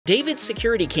David's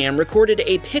security cam recorded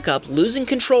a pickup losing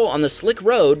control on the slick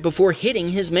road before hitting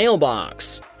his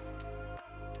mailbox.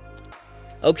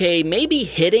 Okay, maybe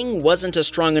hitting wasn't a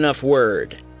strong enough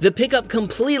word. The pickup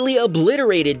completely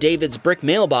obliterated David's brick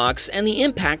mailbox, and the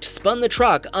impact spun the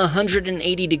truck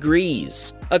 180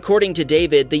 degrees. According to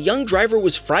David, the young driver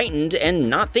was frightened and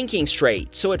not thinking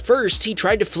straight, so at first he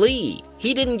tried to flee.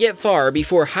 He didn't get far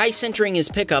before high-centering his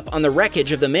pickup on the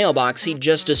wreckage of the mailbox he'd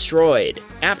just destroyed.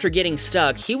 After getting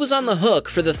stuck, he was on the hook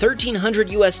for the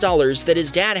 $1,300 that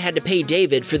his dad had to pay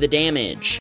David for the damage.